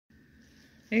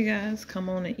Hey guys, come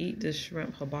on and eat this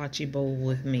shrimp hibachi bowl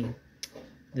with me.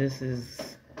 This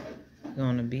is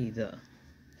gonna be the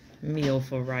meal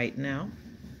for right now.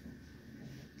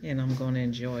 And I'm gonna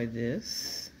enjoy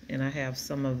this. And I have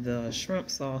some of the shrimp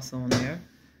sauce on there.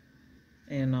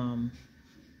 And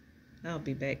I'll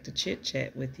be back to chit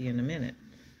chat with you in a minute.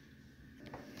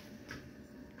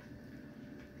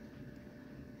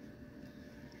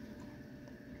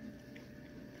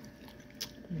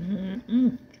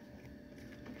 Mm-mm.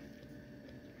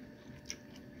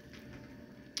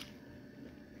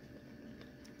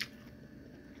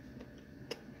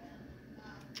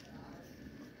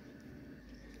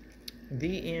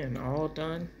 The end, all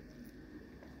done.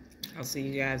 I'll see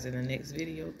you guys in the next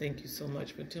video. Thank you so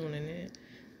much for tuning in.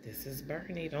 This is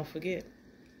Bernie. Don't forget,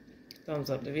 thumbs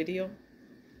up the video.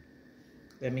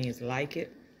 That means like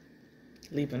it.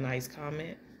 Leave a nice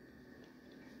comment.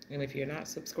 And if you're not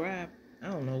subscribed, I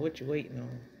don't know what you're waiting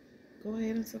on. Go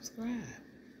ahead and subscribe.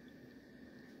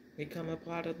 Become a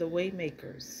part of the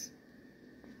Waymakers.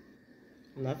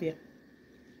 Love you.